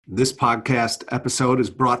This podcast episode is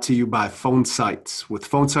brought to you by Phone Sites. With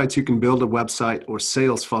Phone Sites, you can build a website or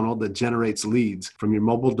sales funnel that generates leads from your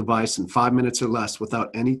mobile device in 5 minutes or less without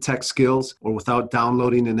any tech skills or without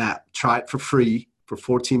downloading an app. Try it for free for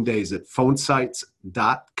 14 days at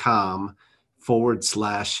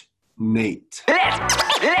phonesites.com/Nate.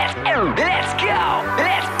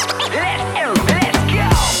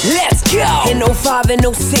 Let's go! In 05 and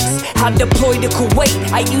 06, I deployed to Kuwait.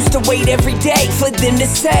 I used to wait every day for them to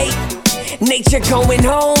say, nature going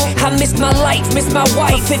home. I missed my life, missed my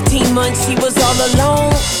wife. For 15 months, she was all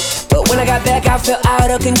alone. But when I got back, I felt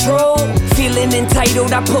out of control. Feeling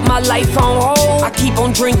entitled, I put my life on hold. I keep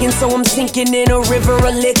on drinking, so I'm sinking in a river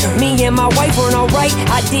of liquor. Me and my wife weren't alright,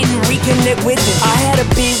 I didn't reconnect with her. I had a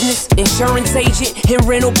business, insurance agent, and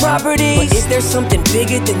rental properties. But is there something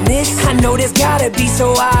bigger than this? I know there's gotta be,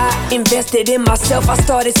 so I invested in myself. I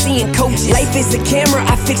started seeing coaches. Life is a camera,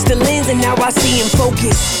 I fixed the lens, and now I see in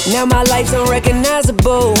focus. Now my life's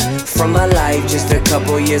unrecognizable from my life just a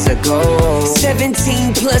couple years ago.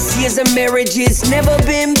 17 plus years of marriage, it's never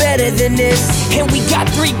been better than this. And we got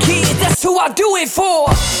 3 kids, that's who I do it for.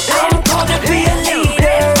 I'm called to be a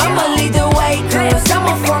leader, I'ma lead the way, cause I'm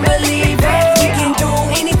a firm believer. We can do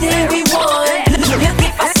anything we want.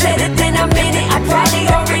 If I said it, then I meant it, I probably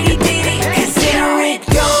already did it. Consider it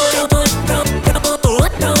done.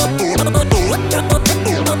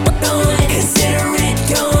 Consider it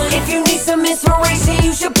done. If you need some inspiration,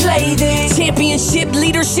 you should play this Championship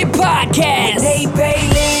Leadership Podcast with Nate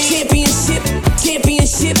Bailey.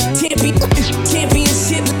 Championship Leadership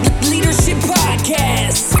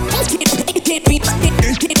Podcast.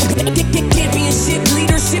 Championship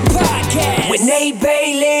Leadership Podcast with Nate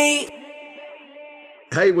Bailey.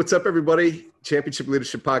 Hey, what's up, everybody? Championship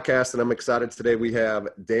Leadership Podcast, and I'm excited today. We have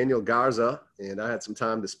Daniel Garza, and I had some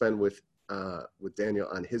time to spend with Daniel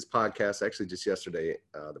on his podcast, actually just yesterday,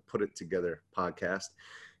 the Put It Together podcast.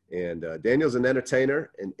 And Daniel's an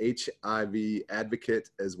entertainer, an HIV advocate,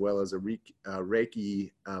 as well as a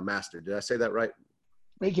Reiki master. Did I say that right?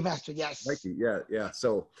 Reiki master, yes. Reiki, yeah.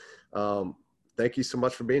 So thank you so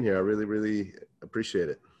much for being here. I really, really appreciate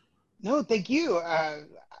it. No, thank you.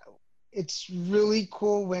 It's really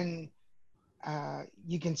cool when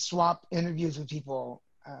you can swap interviews with people.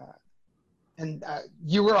 And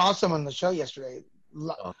you were awesome on the show yesterday.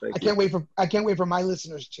 Oh, I can't wait for my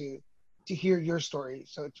listeners to hear your story.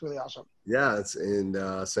 So it's really awesome. Yeah, it's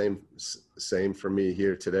same for me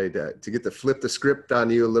here today to get to flip the script on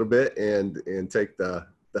you a little bit and take the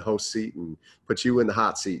host seat and put you in the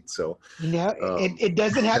hot seat. So it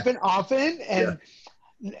doesn't happen often, and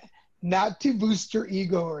not to boost your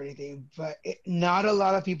ego or anything, but not a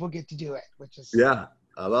lot of people get to do it, which is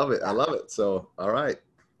I love it. So all right,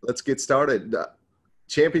 let's get started.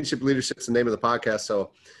 Championship Leadership is the name of the podcast.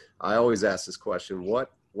 So I always ask this question: What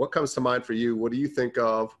comes to mind for you? What do you think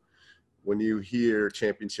of when you hear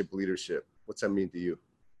championship leadership? What's that mean to you?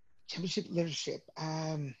 Championship leadership.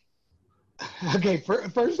 Okay,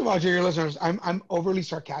 first of all, to your listeners, I'm overly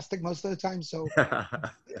sarcastic most of the time, so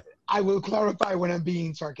I will clarify when I'm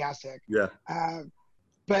being sarcastic. Yeah.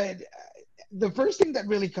 But the first thing that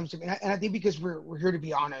really comes to me, and I think because we're here to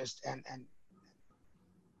be honest, and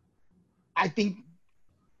I think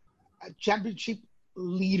a championship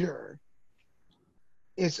leader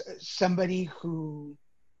is somebody who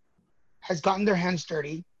has gotten their hands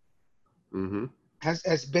dirty,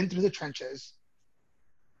 has been through the trenches,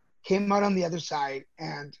 came out on the other side,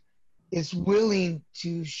 and is willing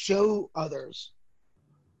to show others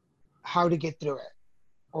how to get through it,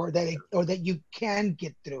 or that you can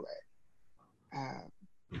get through it.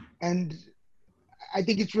 And I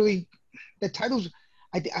think it's really the titles.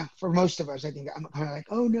 For most of us, I think I'm kind of like,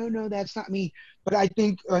 oh, no, that's not me. But I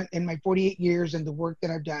think in my 48 years and the work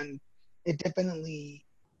that I've done, it definitely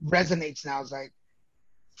resonates now. It's like,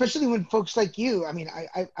 especially when folks like you, I mean,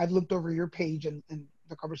 I've looked over your page and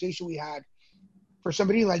the conversation we had. For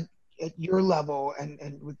somebody like at your level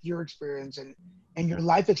and with your experience and your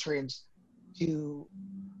life experience to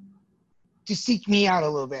seek me out a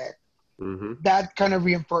little bit, that kind of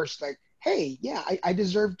reinforced like, hey, yeah, I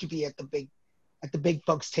deserve to be at the big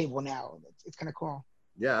folks table now. It's kind of cool.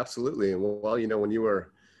 Yeah, absolutely. And well, when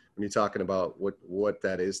you're talking about what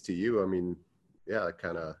that is to you, I mean, yeah, it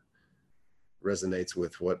kind of resonates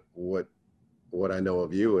with what I know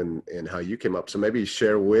of you and how you came up. So maybe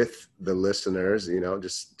share with the listeners,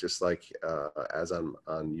 just like as I'm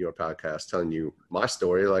on your podcast telling you my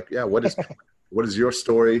story, like, yeah, what is your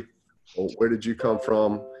story? Where did you come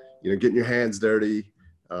from? Getting your hands dirty,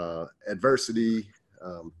 adversity,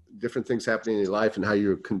 different things happening in your life, and how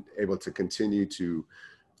you're able to continue to,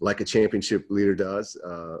 like a championship leader does,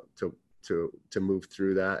 to to move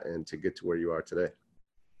through that and to get to where you are today?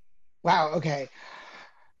 Wow. Okay.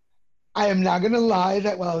 I am not gonna lie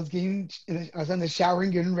that while I was in the shower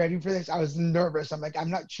and getting ready for this, I was nervous. I'm like, I'm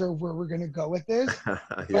not sure where we're gonna go with this,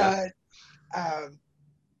 Yeah. but um,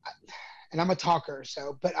 and I'm a talker,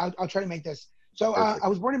 so but I'll try to make this. So Perfect. I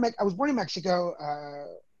was born in Mexico,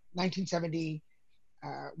 1970.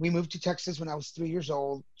 We moved to Texas when I was 3 years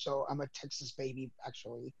old, so I'm a Texas baby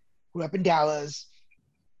actually. Grew up in Dallas.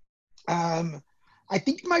 Um, I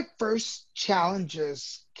think my first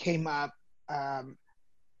challenges came up um,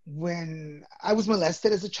 when I was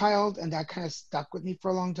molested as a child, and that kind of stuck with me for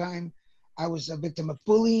a long time. I was a victim of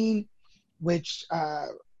bullying, which I,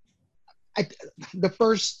 the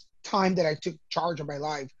first time that I took charge of my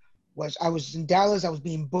life was I was in Dallas. I was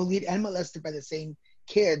being bullied and molested by the same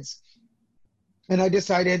kids, and I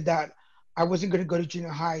decided that I wasn't going to go to junior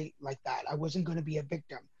high like that. I wasn't going to be a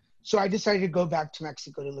victim. So I decided to go back to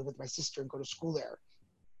Mexico to live with my sister and go to school there.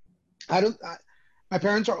 I don't. My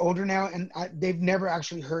parents are older now, and they've never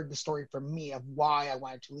actually heard the story from me of why I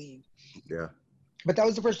wanted to leave. Yeah. But that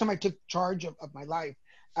was the first time I took charge of my life.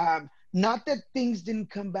 Not that things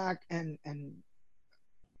didn't come back and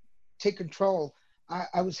take control.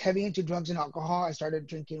 I was heavy into drugs and alcohol. I started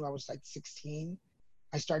drinking when I was like 16.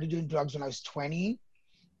 I started doing drugs when I was 20.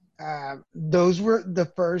 Those were the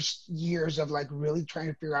first years of like really trying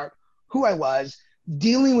to figure out who I was,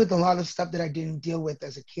 dealing with a lot of stuff that I didn't deal with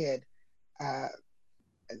as a kid. Uh,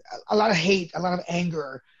 a lot of hate, a lot of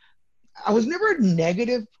anger. I was never a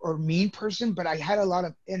negative or mean person, but I had a lot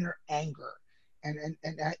of inner anger, and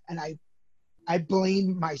I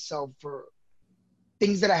blamed myself for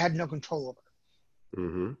things that I had no control over.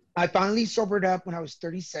 Mm-hmm. I finally sobered up when I was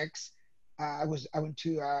 36. I went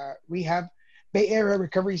to rehab, Bay Area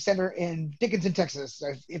Recovery Center in Dickinson, Texas.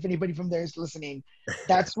 So if anybody from there is listening,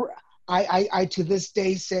 that's where I to this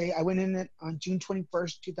day say I went in it on June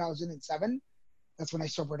 21st, 2007. That's when I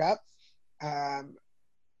sobered up. Um,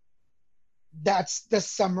 that's the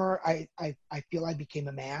summer I feel I became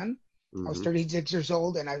a man. I was Mm-hmm. 36 years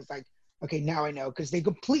old, and I was like, okay, now I know, because they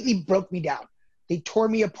completely broke me down. They tore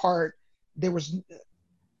me apart. There was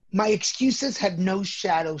my excuses had no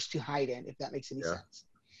shadows to hide in, if that makes any Yeah. sense.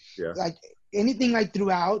 Yeah. Like anything I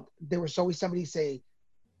threw out, there was always somebody say,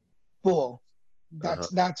 "Bull."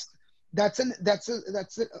 Uh-huh.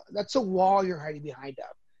 That's a wall you're hiding behind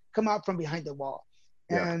of. Come out from behind the wall.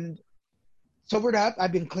 Yeah. And sobered up.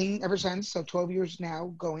 I've been clean ever since. So 12 years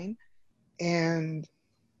now going. And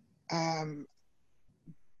um,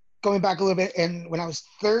 going back a little bit, and when I was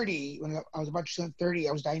 30, when I was about to turn 30,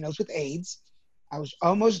 I was diagnosed with AIDS. I was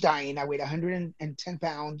almost dying. I weighed 110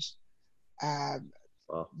 pounds. Uh,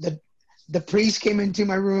 Wow. the priest came into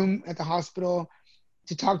my room at the hospital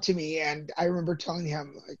to talk to me, and I remember telling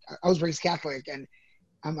him, like, I was raised Catholic, and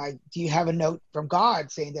I'm like, "Do you have a note from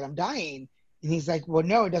God saying that I'm dying?" And he's like, "Well,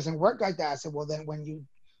 no, it doesn't work like that." I said, "Well, then when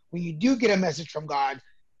you do get a message from God,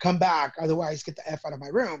 come back. Otherwise, get the F out of my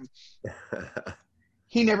room."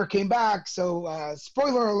 He never came back. So,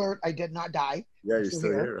 spoiler alert, I did not die. Yeah, I'm you're still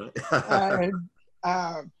still here. here, right?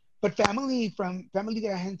 And, but family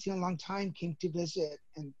that I hadn't seen in a long time came to visit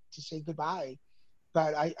and to say goodbye.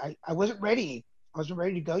 But I wasn't ready. I wasn't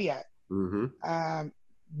ready to go yet. Mm-hmm.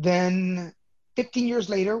 Then 15 years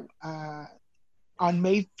later, on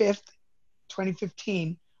May 5th,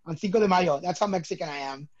 2015, on Cinco de Mayo, that's how Mexican I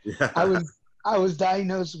am. I Yeah. was I was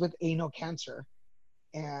diagnosed with anal cancer,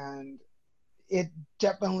 and it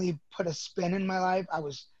definitely put a spin in my life. I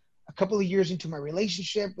was a couple of years into my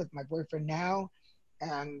relationship with my boyfriend now,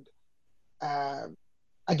 and uh,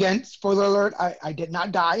 again, spoiler alert, I did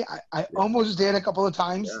not die. I Yeah. almost did a couple of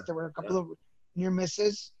times. Yeah. There were a Yeah. couple of near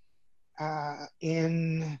misses.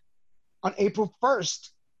 In On April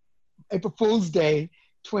 1st, April Fool's Day,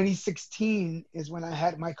 2016 is when I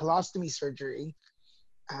had my colostomy surgery.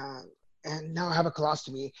 Uh, and now I have a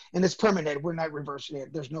colostomy, and it's permanent. We're not reversing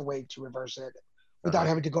it. There's no way to reverse it without Uh-huh.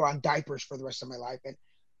 having to go on diapers for the rest of my life. And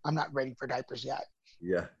I'm not ready for diapers yet.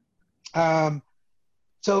 Yeah. Um,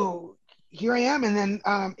 so here I am. And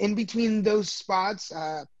then in between those spots,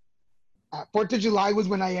 4th of July was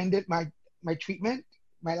when I ended my treatment.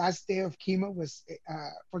 My last day of chemo was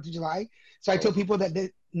 4th of July. So I Oh, tell people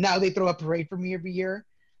that now they throw a parade for me every year.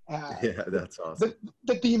 yeah, The, that's awesome.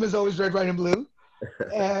 the theme is always red, white, and blue.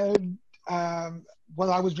 And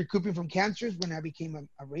while I was recouping from cancers, when I became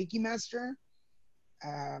a Reiki master,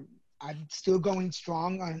 um, I'm still going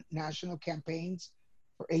strong on national campaigns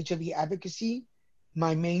for HIV advocacy.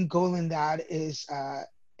 My main goal in that is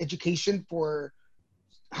education for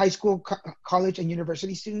high school, college, and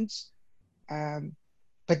university students. Um,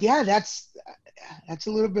 but yeah, that's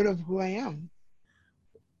a little bit of who I am.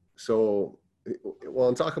 so, well,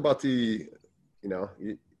 and talk about the, you know,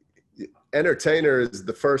 entertainer is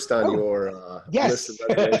the first on your list Yes. of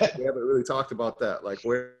reservations. We haven't really talked about that. Like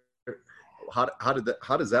how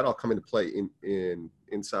does that all come into play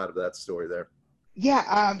inside of that story there?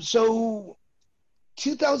 Yeah. So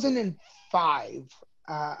 2005,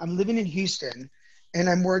 I'm living in Houston, and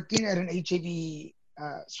I'm working at an HIV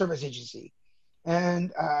service agency.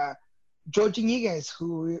 And George Iniguez,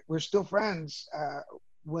 who we're still friends,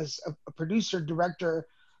 was a producer, director,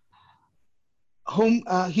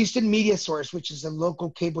 Houston Media Source, which is a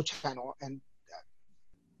local cable channel and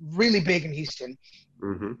really big in Houston,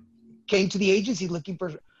 Mm-hmm. came to the agency looking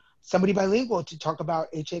for somebody bilingual to talk about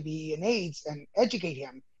HIV and AIDS and educate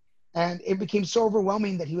him. And it became so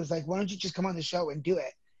overwhelming that he was like, why don't you just come on the show and do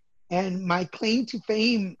it? And my claim to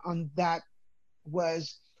fame on that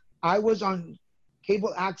was I was on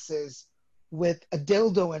cable access with a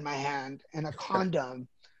dildo in my hand and a condom,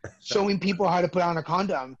 showing people how to put on a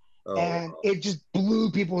condom. Oh, And it just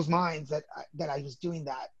blew people's minds that I was doing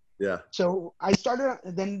that. yeah. So I started,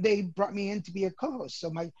 then they brought me in to be a co-host.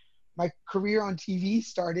 So my career on TV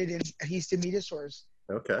started in Houston Media Source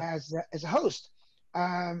Okay. as a host.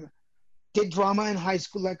 Did drama in high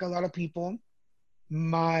school like a lot of people.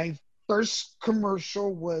 My first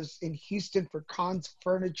commercial was in Houston for Conn's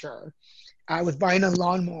Furniture. I was buying a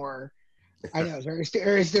lawnmower. I know, it's very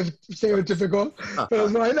stereotypical, but I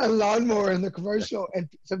was buying a lawnmower in the commercial, and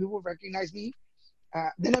some people recognized me.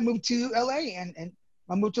 Then I moved to LA, and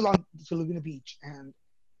I moved to Laguna Beach, and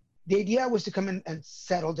the idea was to come in and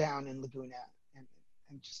settle down in Laguna and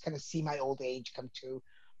just kind of see my old age come to.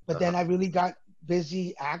 But then I really got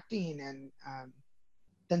busy acting, and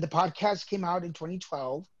then the podcast came out in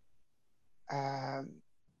 2012.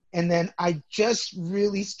 And then I just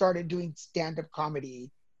really started doing stand-up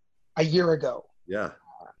comedy a year ago. Yeah.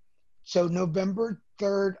 So November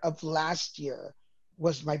 3rd of last year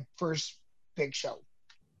was my first big show.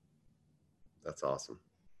 That's awesome.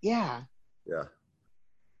 Yeah. Yeah.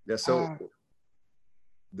 Yeah. So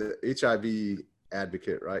the HIV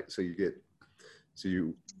advocate, right? So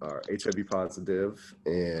you are HIV positive,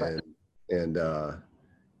 and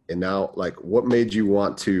now, like, what made you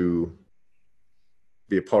want to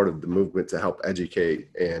be a part of the movement to help educate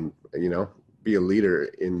and, be a leader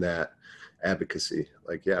in that advocacy?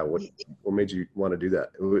 Like, yeah, what made you want to do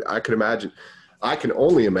that? I can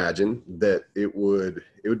only imagine that it would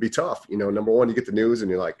be tough. Number one, you get the news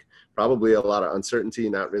and you're like, probably a lot of uncertainty,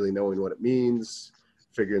 not really knowing what it means,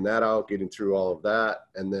 figuring that out, getting through all of that,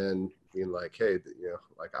 and then being like, hey,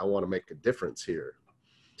 like, I want to make a difference here.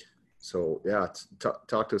 So yeah,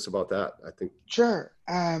 talk to us about that. I think. Sure.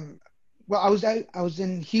 Well, I was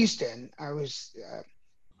in Houston.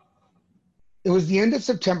 It was the end of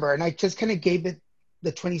September, and I just kind of gave it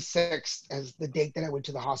the 26th as the date that I went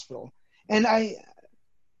to the hospital. And I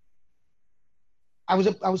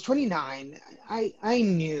was 29. I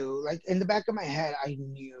knew, like, in the back of my head, I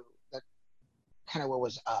knew that kind of what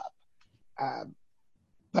was up.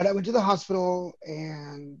 But I went to the hospital,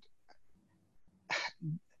 and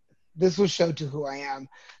this will show to who I am.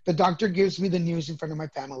 The doctor gives me the news in front of my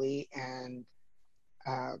family, and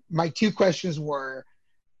my two questions were,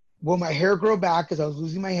 will my hair grow back, because I was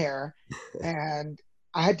losing my hair, and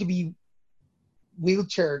I had to be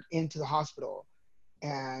wheelchaired into the hospital,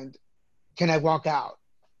 and can I walk out?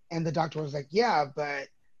 And the doctor was like, yeah, but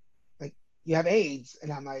like, you have AIDS.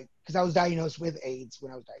 And I'm like, because I was diagnosed with AIDS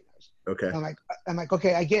when I was diagnosed. Okay. And I'm like,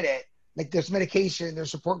 okay, I get it. Like, there's medication,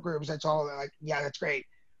 there's support groups, that's all. They're like, yeah, that's great.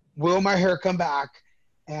 Will my hair come back?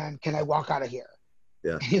 And can I walk out of here?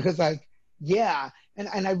 Yeah. And he was like, yeah.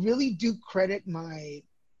 And I really do credit my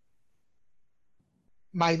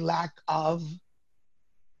lack of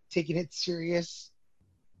taking it serious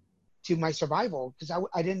to my survival, because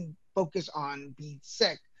I didn't focus on being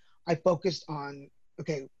sick. I focused on,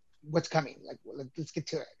 okay, what's coming? Like, let's get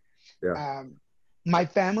to it. Yeah. My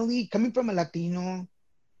family, coming from a Latino,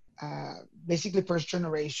 basically first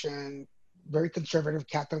generation, very conservative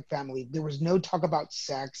Catholic family, there was no talk about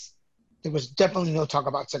sex. There was definitely no talk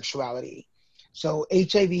about sexuality. So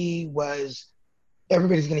HIV was,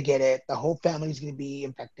 everybody's going to get it. The whole family's going to be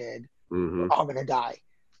infected. Mm-hmm. We're all going to die.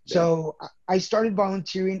 Yeah. So I started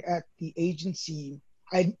volunteering at the agency.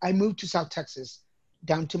 I moved to South Texas,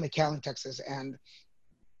 down to McAllen, Texas, and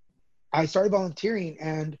I started volunteering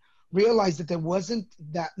and realized that there wasn't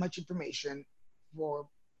that much information for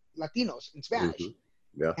Latinos in Spanish.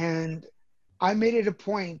 Mm-hmm. Yeah. And I made it a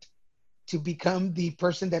point to become the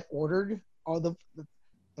person that ordered all the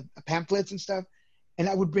pamphlets and stuff, and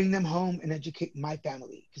I would bring them home and educate my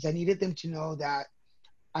family, because I needed them to know that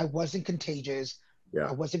I wasn't contagious. Yeah.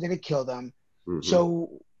 I wasn't going to kill them. Mm-hmm.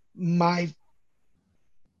 So my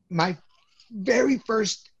my very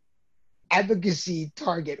first advocacy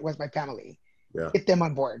target was my family. Yeah. Get them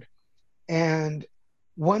on board. And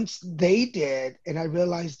once they did, and I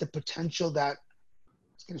realized the potential that,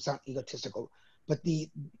 it's going to sound egotistical, but the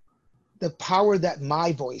power that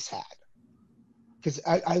my voice had, because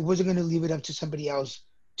I wasn't going to leave it up to somebody else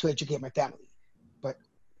to educate my family, but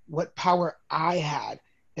what power I had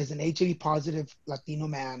as an HIV positive Latino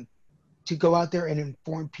man to go out there and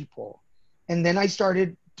inform people. And then I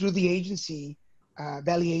started through the agency,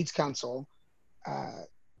 Valley AIDS Council, uh,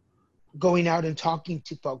 going out and talking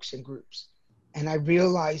to folks in groups. And I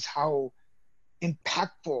realized how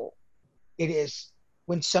impactful it is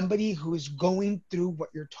when somebody who is going through what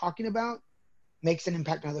you're talking about makes an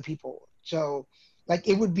impact on other people. So, like,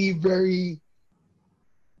 it would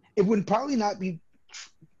probably not be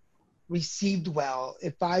received well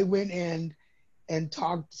if I went in and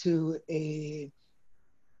talked to I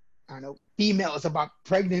don't know, females about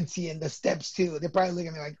pregnancy and the steps too. They're probably looking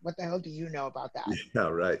at me like, what the hell do you know about that? Yeah.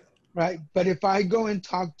 Right. Right. But if I go and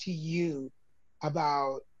talk to you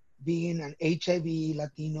about being an HIV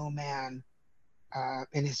Latino man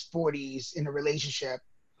in his 40s in a relationship,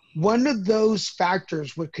 one of those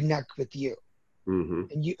factors would connect with you.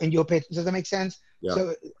 Mm-hmm. And you'll pay. Does that make sense?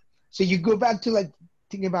 Yeah. So you go back to, like,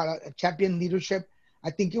 thinking about a champion leadership.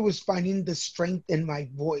 I think it was finding the strength in my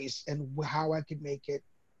voice and how I could make it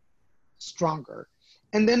stronger.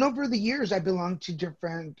 And then over the years, I belonged to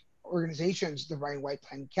different organizations, the Ryan White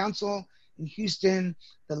Planning Council in Houston,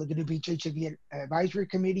 the Laguna Beach HIV Advisory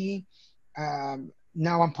Committee.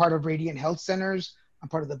 Now I'm part of Radiant Health Centers. I'm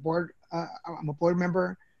part of the board. I'm a board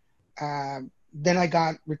member. Then I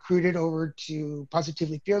got recruited over to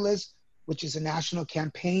Positively Fearless, which is a national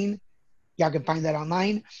campaign. Y'all can find that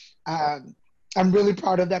online. I'm really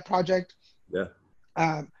proud of that project. Yeah.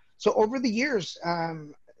 So over the years,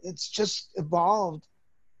 it's just evolved.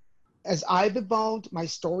 As I've evolved, my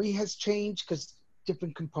story has changed because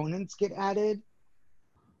different components get added.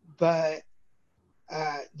 But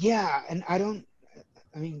yeah, and I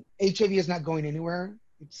mean, HIV is not going anywhere.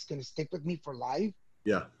 It's going to stick with me for life.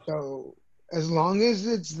 Yeah. So as long as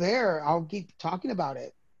it's there, I'll keep talking about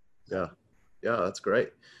it. Yeah. Yeah. That's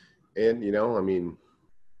great. And, you know, I mean,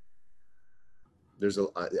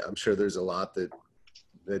 I'm sure there's a lot that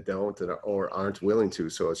don't or aren't willing to.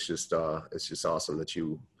 So it's just awesome that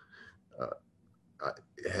you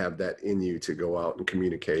have that in you to go out and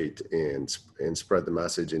communicate and spread the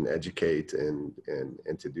message and educate and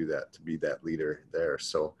to do that, to be that leader there.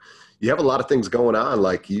 So you have a lot of things going on.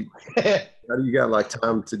 Like how do you got like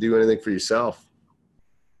time to do anything for yourself?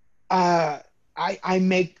 I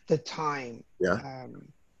make the time. Yeah.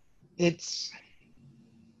 It's,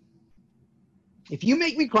 if you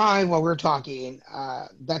make me cry while we're talking,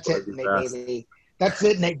 that's it, Nate Bailey. That's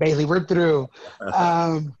it, Nate Bailey. We're through.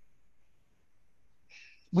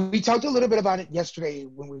 We talked a little bit about it yesterday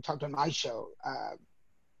when we talked on my show.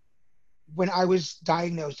 When I was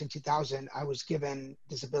diagnosed in 2000, I was given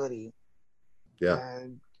disability. Yeah.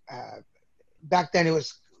 And back then it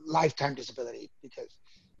was lifetime disability because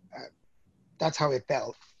that's how it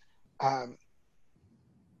felt.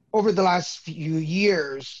 Over the last few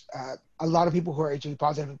years, a lot of people who are HIV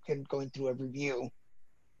positive have been going through a review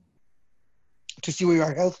to see where you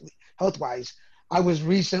are health-wise. I was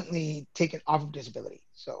recently taken off of disability.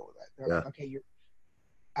 So they're like, okay, you're,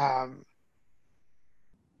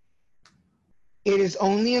 it is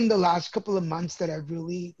only in the last couple of months that I've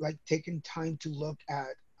really like taken time to look at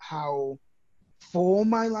how full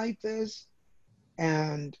my life is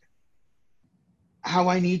and how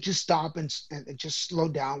I need to stop and just slow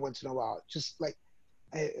down once in a while. Just like,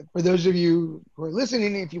 for those of you who are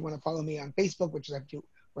listening, if you want to follow me on Facebook, which is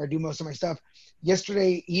where I do most of my stuff,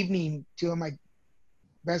 yesterday evening, two of my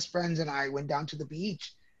best friends and I went down to the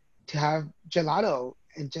beach to have gelato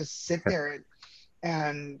and just sit there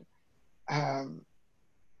and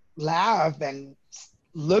laugh and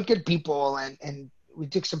look at people, and we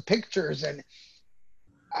took some pictures, and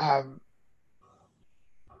I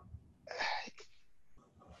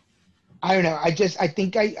don't know. I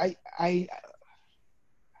think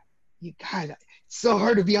you kind of, it's so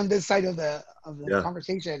hard to be on this side of the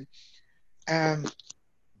conversation. I'm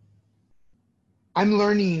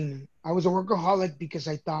learning. I was a workaholic because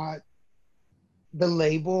I thought the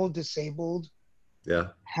label disabled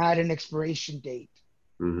had an expiration date.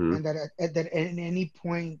 Mm-hmm. And that at any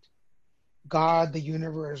point, God, the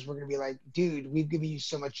universe, were going to be like, dude, we've given you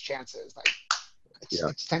so much chances. Like,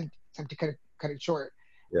 it's time to cut it short.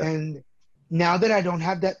 Yeah. And now that I don't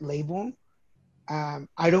have that label,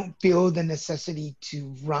 I don't feel the necessity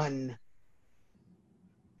to run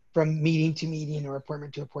from meeting to meeting or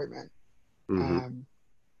appointment to appointment. Mm-hmm.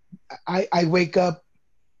 I wake up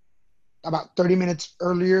about 30 minutes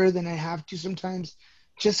earlier than I have to sometimes,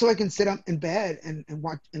 just so I can sit up in bed and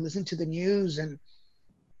watch and listen to the news and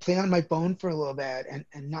play on my phone for a little bit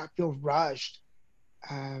and not feel rushed.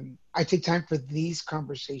 I take time for these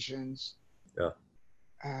conversations. Yeah.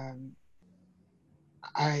 Um,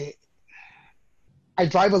 I I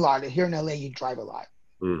drive a lot. Here in LA, you drive a lot.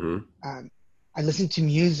 Mm-hmm. I listen to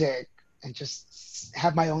music and just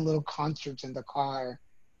have my own little concerts in the car.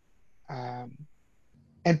 Um,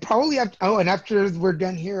 and probably after we're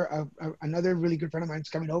done here, another really good friend of mine is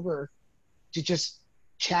coming over to just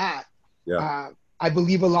chat. Yeah. I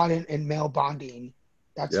believe a lot in male bonding.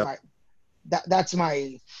 That's Yep. that's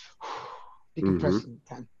my decompressing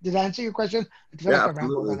time. Did I answer your question? I feel Yeah, like I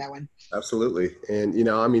rambled absolutely. on that one. Absolutely. And, you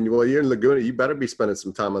know, I mean, well, you're in Laguna, you better be spending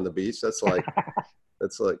some time on the beach. That's like,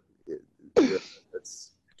 yeah,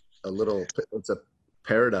 it's it's a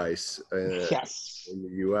paradise Yes. in the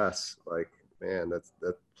US. Like, man,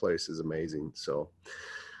 that place is amazing. So,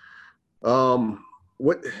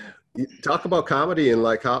 what you talk about comedy and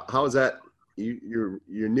like, how is that, you're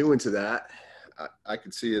new into that. I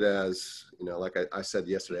could see it as, you know, like I said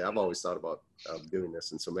yesterday, I've always thought about doing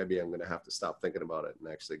this. And so maybe I'm going to have to stop thinking about it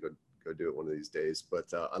and actually go do it one of these days.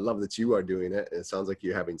 But I love that you are doing it. And it sounds like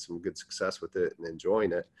you're having some good success with it and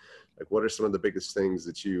enjoying it. Like, what are some of the biggest things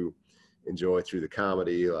that you enjoy through the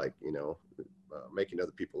comedy? Like, you know, making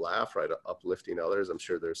other people laugh, right? Uplifting others. I'm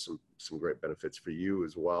sure there's some great benefits for you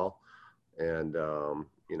as well. And,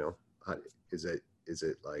 you know, is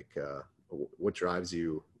it like, what drives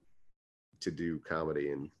you to do comedy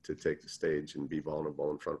and to take the stage and be vulnerable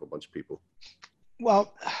in front of a bunch of people?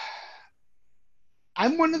 Well,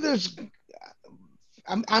 I'm one of those.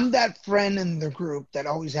 I'm that friend in the group that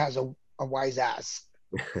always has a wise ass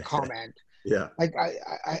comment. Yeah. Like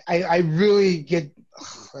I really get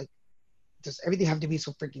like, does everything have to be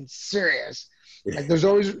so freaking serious? Like there's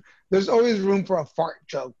always room for a fart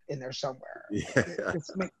joke in there somewhere. Yeah.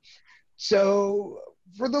 So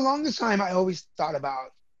for the longest time, I always thought about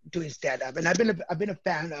doing stand up, and I've been a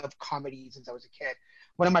fan of comedy since I was a kid.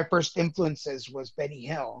 One of my first influences was Benny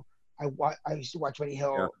Hill. I used to watch Benny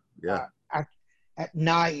Hill Yeah. At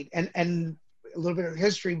night, and a little bit of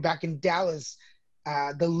history back in Dallas.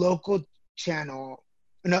 The local channel,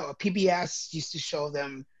 no, PBS used to show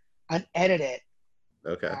them unedited.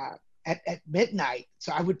 Okay. At midnight,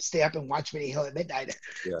 so I would stay up and watch Benny Hill at midnight.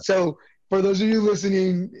 Yeah. So for those of you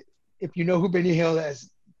listening, if you know who Benny Hill is,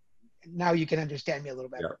 now you can understand me a little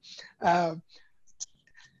better. Yeah.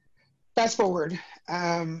 Fast forward,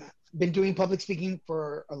 been doing public speaking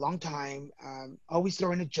for a long time, always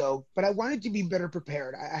throwing a joke, but I wanted to be better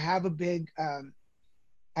prepared. I have I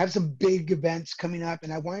have some big events coming up,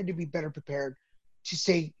 and I wanted to be better prepared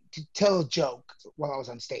to tell a joke while I was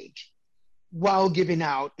on stage, while giving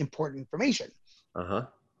out important information. Uh-huh.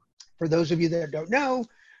 For those of you that don't know,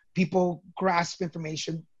 people grasp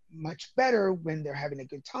information much better when they're having a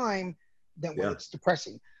good time than when it's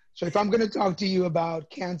depressing. So if I'm going to talk to you about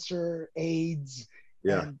cancer, AIDS,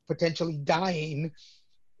 and potentially dying,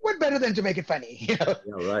 what better than to make it funny? You know?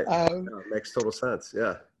 Yeah, right. It makes total sense.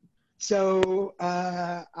 Yeah. So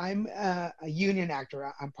I'm a union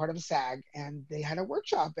actor. I'm part of a SAG, and they had a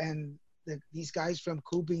workshop, and these guys from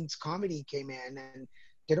Cool Beans Comedy came in and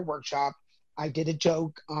did a workshop. I did a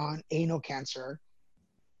joke on anal cancer,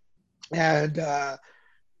 and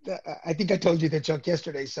I think I told you the joke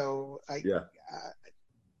yesterday. So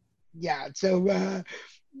So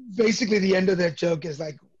basically, the end of that joke is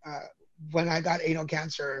like, when I got anal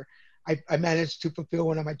cancer, I managed to fulfill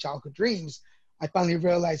one of my childhood dreams. I finally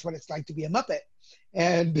realized what it's like to be a Muppet,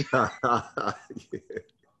 and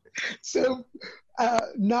so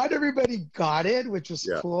not everybody got it, which was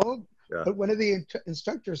cool. Yeah. But one of the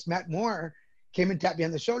instructors, Matt Moore, came and tapped me on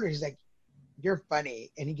the shoulder. He's like, "You're funny,"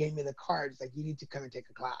 and he gave me the cards. Like, "You need to come and take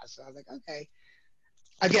a class." So I was like, "Okay."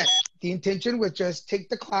 Again, the intention was just take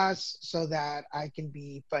the class so that I can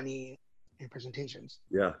be funny in presentations.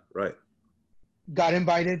 Yeah, right. Got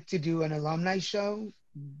invited to do an alumni show,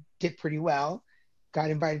 did pretty well. Got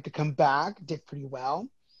invited to come back, did pretty well.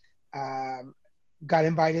 Got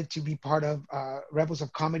invited to be part of Rebels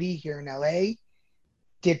of Comedy here in LA,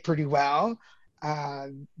 did pretty well.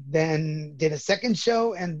 Then did a second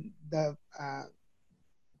show, and the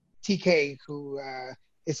TK, who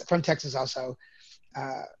is from Texas also,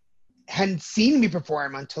 hadn't seen me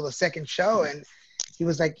perform until the second show, and he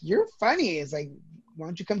was like, "You're funny." It's like, "Why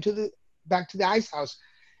don't you come back to the Ice House?"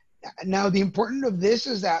 Now, the important of this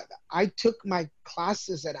is that I took my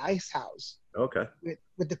classes at Ice House. Okay.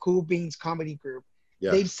 With the Cool Beans Comedy Group.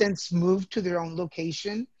 Yeah. They've since moved to their own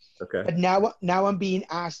location, Okay. But now I'm being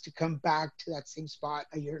asked to come back to that same spot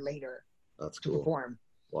a year later That's to cool. perform.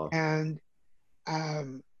 Wow. And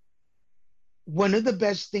one of the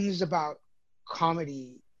best things about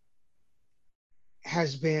comedy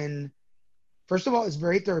has been, first of all, it's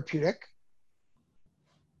very therapeutic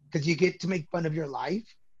because you get to make fun of your life,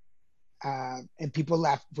 and people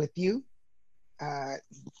laugh with you. Uh,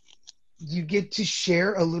 you get to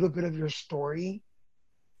share a little bit of your story.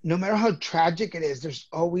 No matter how tragic it is, there's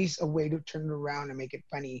always a way to turn it around and make it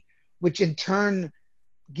funny, which in turn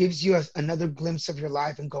gives you another glimpse of your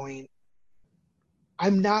life and going,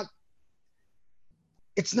 I'm not,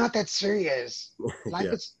 it's not that serious. Life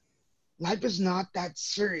Yeah. is life is not that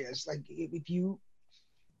serious. Like if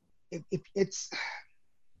it's,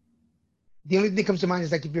 the only thing that comes to mind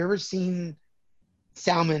is like, if you've ever seen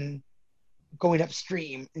salmon going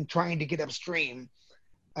upstream and trying to get upstream,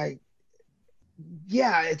 like,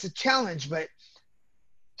 yeah, it's a challenge, but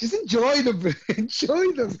just enjoy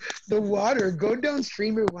the water. Go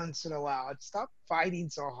downstream every once in a while. Stop fighting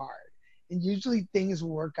so hard, and usually things will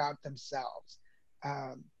work out themselves.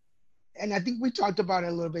 Um, and I think we talked about it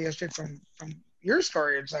a little bit yesterday from your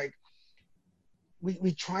story. It's like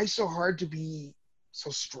we try so hard to be so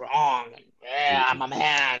strong and yeah, I'm a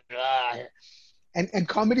man. And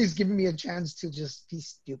comedy is giving me a chance to just be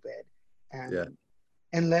stupid Yeah.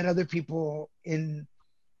 and let other people in.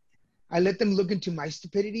 I let them look into my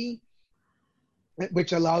stupidity,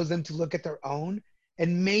 which allows them to look at their own.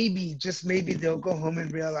 And maybe, just maybe, they'll go home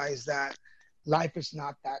and realize that life is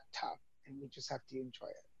not that tough and we just have to enjoy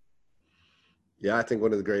it. Yeah. I think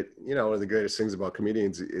one of the greatest things about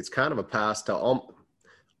comedians, it's kind of a pass to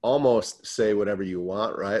almost say whatever you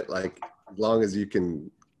want, right? Like, as long as you can,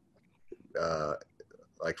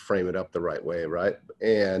 like, frame it up the right way. Right.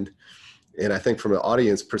 And I think from an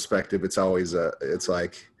audience perspective, it's always it's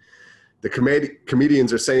like the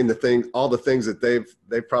comedians are saying all the things that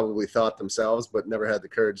they've probably thought themselves, but never had the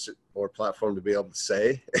courage or platform to be able to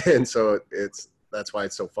say. And so that's why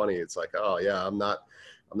it's so funny. It's like, oh yeah, I'm not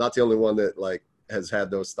the only one that like has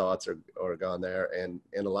had those thoughts or gone there. And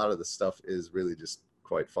a lot of the stuff is really just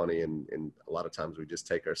quite funny. And a lot of times we just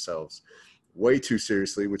take ourselves way too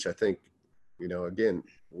seriously, which I think, again,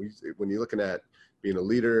 when you're looking at being a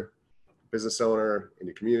leader, business owner in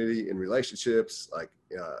your community, in relationships, like,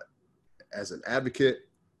 as an advocate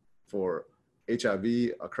for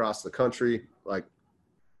HIV across the country, like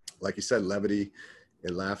you said, levity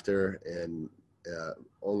and laughter and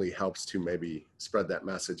only helps to maybe spread that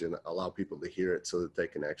message and allow people to hear it so that they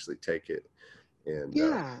can actually take it and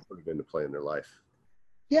Yeah. put it into play in their life.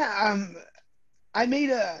 Yeah.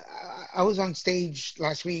 I was on stage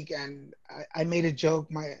last week and I made a joke.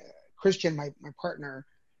 Christian, my partner,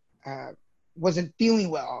 wasn't feeling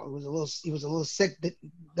well. He was a little sick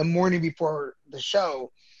the morning before the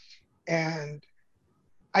show. And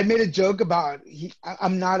I made a joke about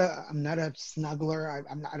I'm not a snuggler.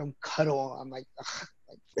 I don't cuddle. I'm like,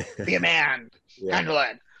 be a man, Yeah. handle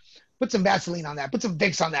it. Put some Vaseline on that. Put some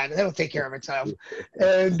Vicks on that. That'll take care of itself.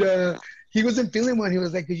 And he wasn't feeling one. He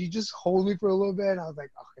was like, could you just hold me for a little bit? And I was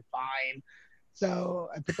like, okay, fine. So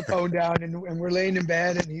I put the phone down and we're laying in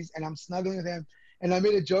bed and I'm snuggling with him. And I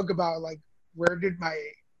made a joke about like, where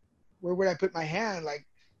would I put my hand? Like,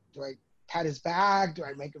 do I pat his back? Do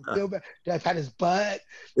I make him feel better? Do I pat his butt?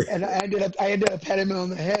 And I ended up patting him on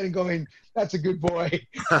the head and going, that's a good boy.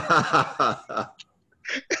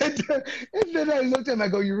 and then I looked at him, I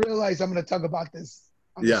go, you realize I'm going to talk about this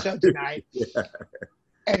on the show tonight? Yeah.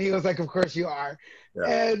 And he was like, of course you are.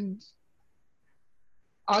 Yeah. And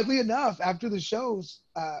oddly enough, after the shows,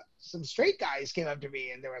 some straight guys came up to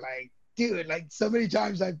me and they were like, dude, like so many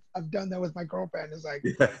times I've done that with my girlfriend. It's like,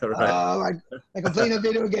 right. Like I'm playing a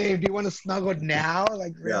video game. Do you want to snuggle now?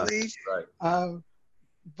 Like, really? Yeah, right.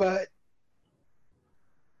 But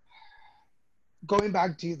going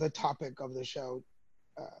back to the topic of the show,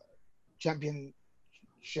 championship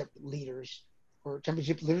leaders or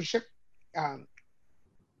championship leadership,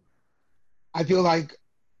 I feel like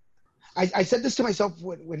I said this to myself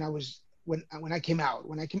when I came out.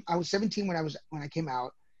 I was 17 when I came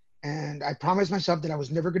out. And I promised myself that I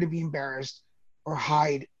was never going to be embarrassed or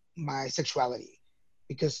hide my sexuality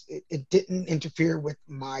because it didn't interfere with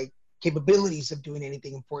my capabilities of doing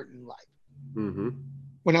anything important in life. Mm-hmm.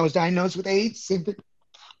 When I was diagnosed with AIDS,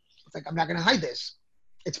 it's like, I'm not going to hide this.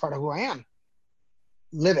 It's part of who I am.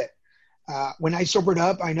 Live it. When I sobered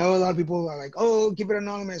up, I know a lot of people are like, oh, keep it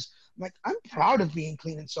anonymous. I'm like, I'm proud of being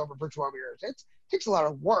clean and sober for 12 years. It takes a lot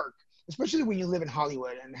of work. Especially when you live in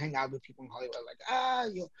Hollywood and hang out with people in Hollywood,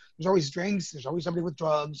 like, there's always drinks, there's always somebody with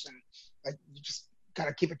drugs, and like you just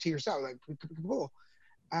gotta keep it to yourself, like cool.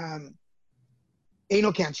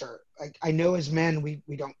 anal cancer. Like I know as men, we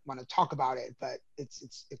don't want to talk about it, but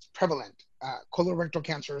it's prevalent. Colorectal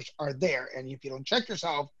cancers are there, and if you don't check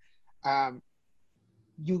yourself, um,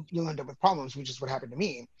 you'll end up with problems, which is what happened to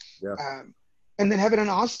me. Yeah. And then having an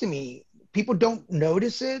ostomy, people don't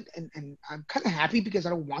notice it, and I'm kind of happy because I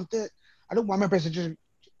don't want my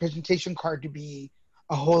presentation card to be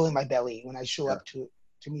a hole in my belly when I show up to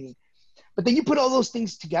meeting. But then you put all those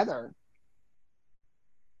things together.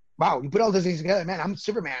 Wow, you put all those things together, man. I'm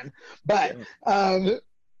Superman. But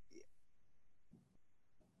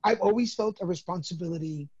I've always felt a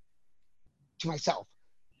responsibility to myself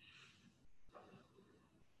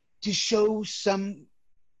to show some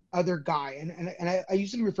other guy, and I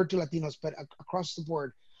usually refer to Latinos, but across the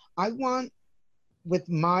board, I want with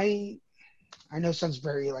my, I know it sounds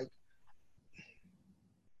very like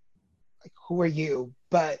who are you?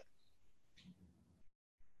 But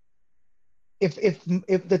if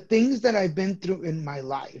the things that I've been through in my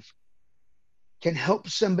life can help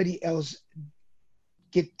somebody else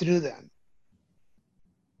get through them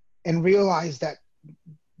and realize that,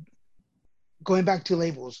 going back to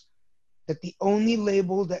labels, that the only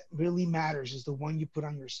label that really matters is the one you put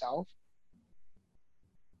on yourself,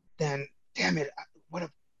 then damn it, what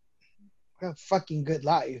a fucking good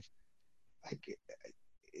life. Like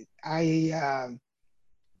I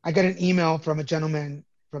got an email from a gentleman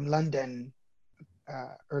from London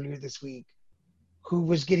earlier this week who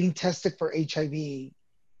was getting tested for HIV,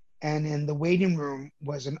 and in the waiting room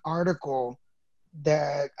was an article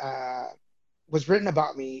that was written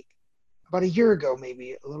about me about a year ago,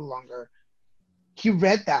 maybe a little longer. He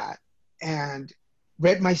read that and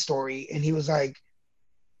read my story, and he was like,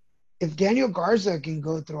 if Daniel Garza can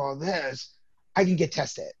go through all this, I can get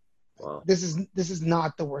tested. Wow. This is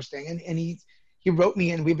not the worst thing. And he wrote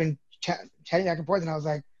me, and we've been chatting back and forth, and I was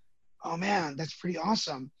like, oh man, that's pretty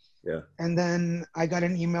awesome. Yeah. And then I got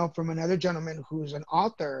an email from another gentleman who's an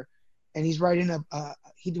author, and he's writing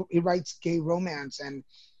he writes gay romance, and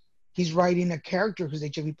he's writing a character who's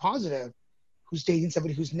HIV positive, who's dating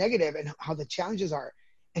somebody who's negative, and how the challenges are.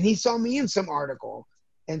 And he saw me in some article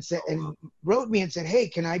and said, and wrote me and said, hey,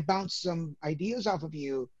 can I bounce some ideas off of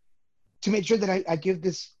you to make sure that I give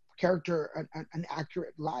this character an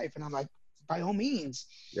accurate life? And I'm like, by all means.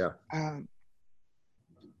 Yeah.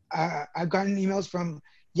 I've gotten emails from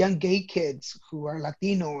young gay kids who are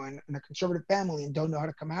Latino and in a conservative family and don't know how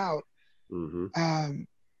to come out. Mm-hmm.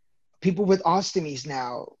 People with ostomies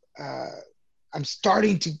now. I'm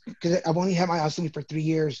starting to, because I've only had my ostomy for 3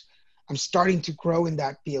 years, I'm starting to grow in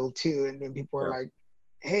that field too. And then people are like,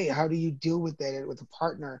 hey, how do you deal with it with a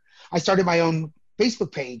partner? I started my own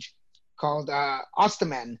Facebook page called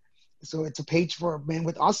Ostomen. So it's a page for men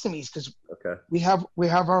with ostomies, because we have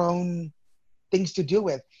our own things to deal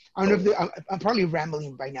with. I don't know if I'm probably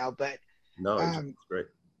rambling by now, but no, it's great.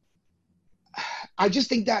 I just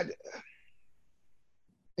think that,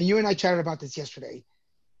 and you and I chatted about this yesterday,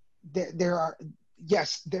 there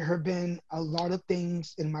have been a lot of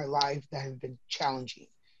things in my life that have been challenging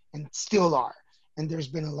and still are. And there's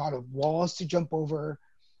been a lot of walls to jump over.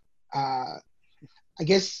 I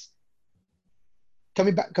guess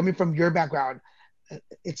coming from your background,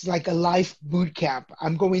 it's like a life boot camp.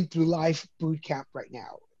 I'm going through life boot camp right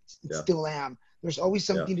now. Still am. There's always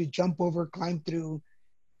something to jump over, climb through,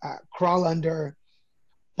 crawl under.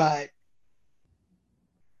 But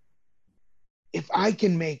if I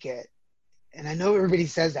can make it, and I know everybody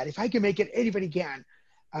says that, if I can make it, anybody can.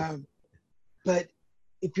 But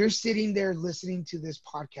if you're sitting there listening to this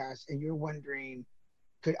podcast and you're wondering,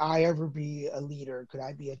 could I ever be a leader? Could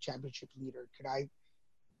I be a championship leader? Could I?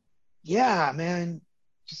 Yeah, man.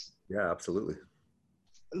 Absolutely.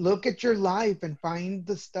 Look at your life and find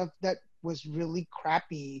the stuff that was really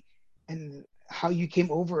crappy and how you came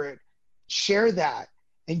over it. Share that,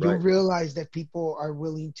 and you'll realize that people are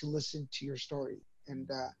willing to listen to your story. And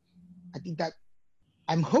I think that,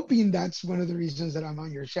 I'm hoping that's one of the reasons that I'm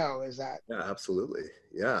on your show, is that. Yeah, absolutely.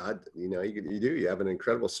 Yeah, you have an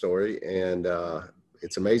incredible story, and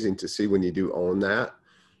it's amazing to see when you do own that,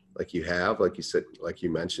 like you have, like you said, like you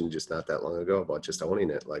mentioned just not that long ago about just owning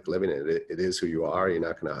it, like living it. It is who you are. You're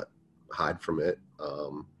not going to hide from it.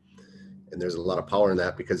 And there's a lot of power in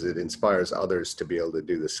that, because it inspires others to be able to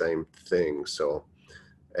do the same thing. So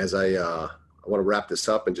as I want to wrap this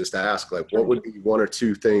up and just ask, like, what would be one or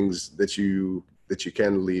two things that you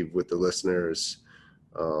can leave with the listeners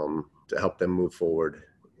to help them move forward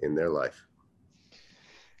in their life?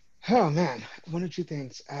 Oh man, one or two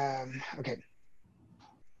things. Okay.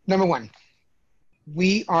 Number one,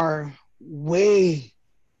 we are way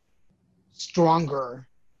stronger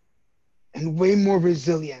and way more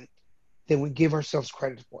resilient than we give ourselves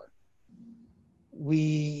credit for.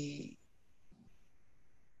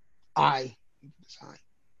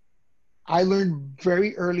 I learned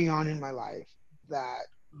very early on in my life that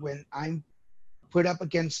when I'm put up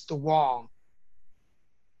against the wall,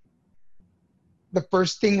 the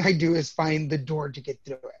first thing I do is find the door to get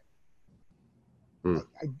through it.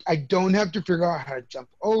 I don't have to figure out how to jump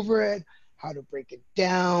over it, how to break it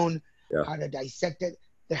down, how to dissect it.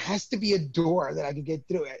 There has to be a door that I can get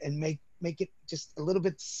through it and make it just a little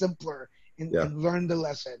bit simpler and learn the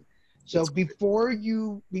lesson. So before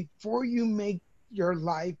you make your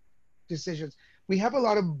life decisions, we have a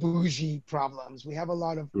lot of bougie problems. We have a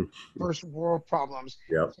lot of first world problems.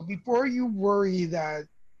 Yeah. So before you worry that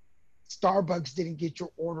Starbucks didn't get your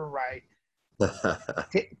order right,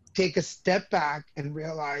 take a step back and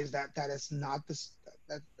realize that is not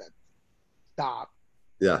that stop.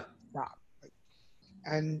 Yeah. Stop.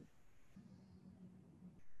 And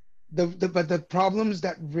the problems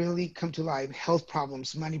that really come to life, health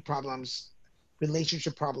problems, money problems,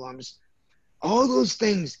 relationship problems, all those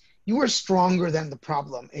things, you are stronger than the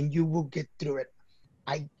problem and you will get through it.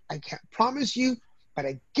 I can't promise you, but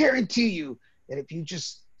I guarantee you that if you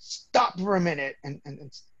just stop for a minute and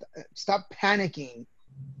stop panicking,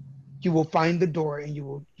 you will find the door and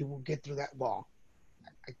you will get through that wall.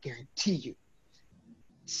 I guarantee you.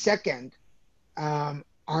 Second,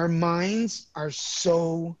 our minds are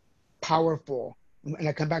so powerful, and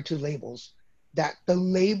I come back to labels, that the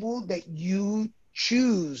label that you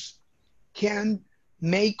choose can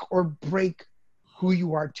make or break who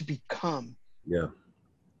you are to become. Yeah.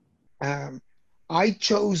 I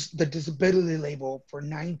chose the disability label for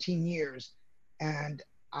 19 years, and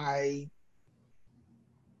I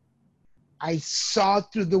saw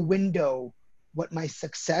through the window what my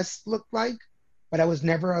success looked like, but I was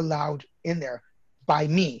never allowed in there by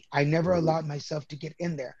me. I never allowed myself to get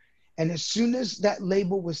in there. And as soon as that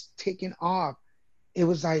label was taken off, it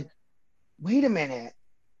was like, wait a minute,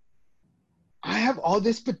 I have all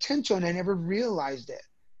this potential and I never realized it.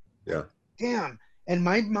 Yeah. Damn. And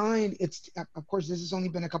my mind, it's, of course, this has only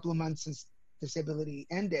been a couple of months since disability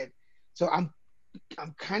ended. So I'm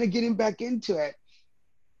kind of getting back into it.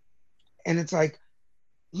 And it's like,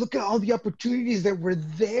 look at all the opportunities that were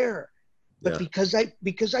there. But because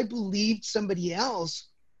I believed somebody else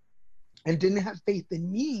and didn't have faith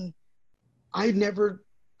in me, I never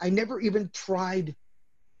even tried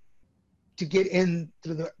to get in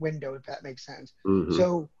through the window, if that makes sense.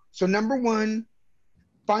 Mm-hmm. So number one,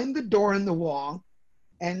 find the door in the wall.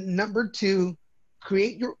 And number two,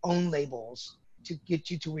 create your own labels to get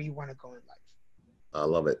you to where you want to go in life. I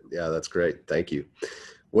love it. Yeah, that's great. Thank you.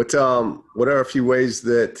 What are a few ways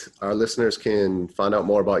that our listeners can find out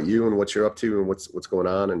more about you and what you're up to and what's going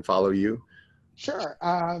on and follow you? Sure.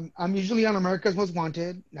 I'm usually on America's Most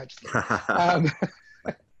Wanted. No, just kidding.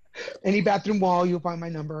 Any bathroom wall, you'll find my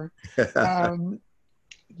number.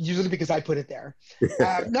 Usually because I put it there.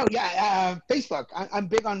 Facebook. I'm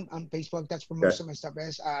big on Facebook. That's where most of my stuff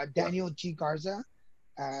is. Daniel G. Garza.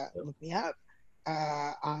 Look me up.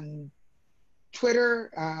 On Twitter,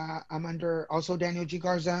 I'm under also Daniel G.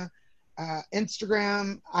 Garza.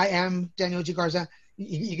 Instagram, I am Daniel G. Garza.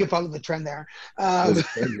 You can follow the trend there. And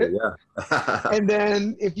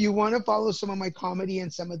then if you want to follow some of my comedy and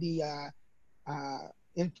some of the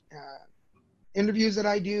interviews that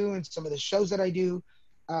I do and some of the shows that I do,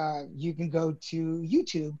 you can go to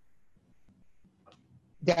YouTube,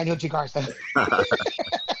 Daniel G. Garza.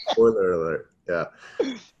 Spoiler alert. Yeah.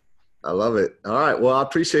 I love it. All right. Well, I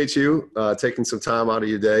appreciate you taking some time out of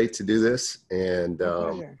your day to do this. And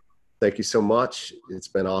thank you so much. It's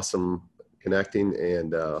been awesome connecting,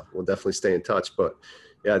 and we'll definitely stay in touch. But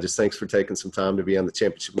yeah, just thanks for taking some time to be on the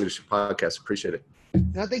Championship Leadership Podcast. Appreciate it.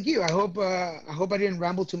 No, thank you. I hope I didn't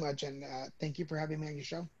ramble too much, and thank you for having me on your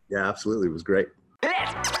show. Yeah, absolutely. It was great.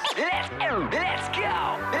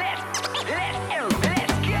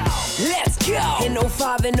 Let's go. In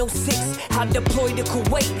 05 and 06, I deployed to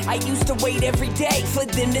Kuwait. I used to wait every day for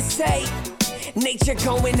them to say, nature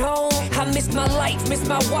going home. I missed my life, missed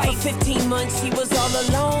my wife. 15 months, she was all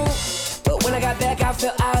alone. But when I got back, I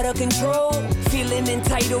felt out of control. Feeling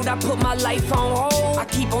entitled, I put my life on hold. I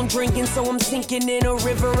keep on drinking, so I'm sinking in a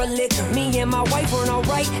river of liquor. Me and my wife weren't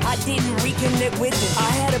alright, I didn't reconnect with her.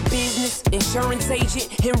 I had a business, insurance agent,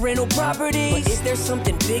 and rental properties. But is there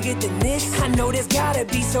something bigger than this? I know there's gotta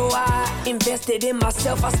be, so I invested in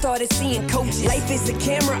myself. I started seeing coaches. Life is a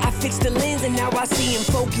camera, I fixed the lens, and now I see in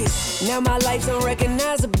focus. Now my life's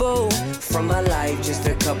unrecognizable from my life just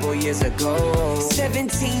a couple years ago.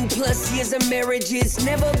 17 plus years of marriage, it's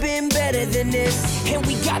never been better than this. And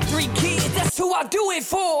we got 3 kids, that's who I do it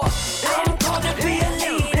for. I'm called to be a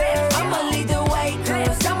leader, I'ma lead the way,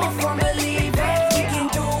 cause I'm a firm believer.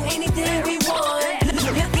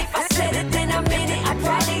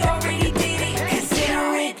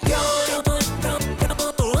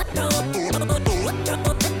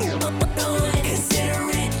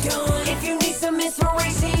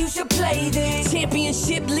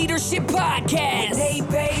 Championship Leadership Podcast.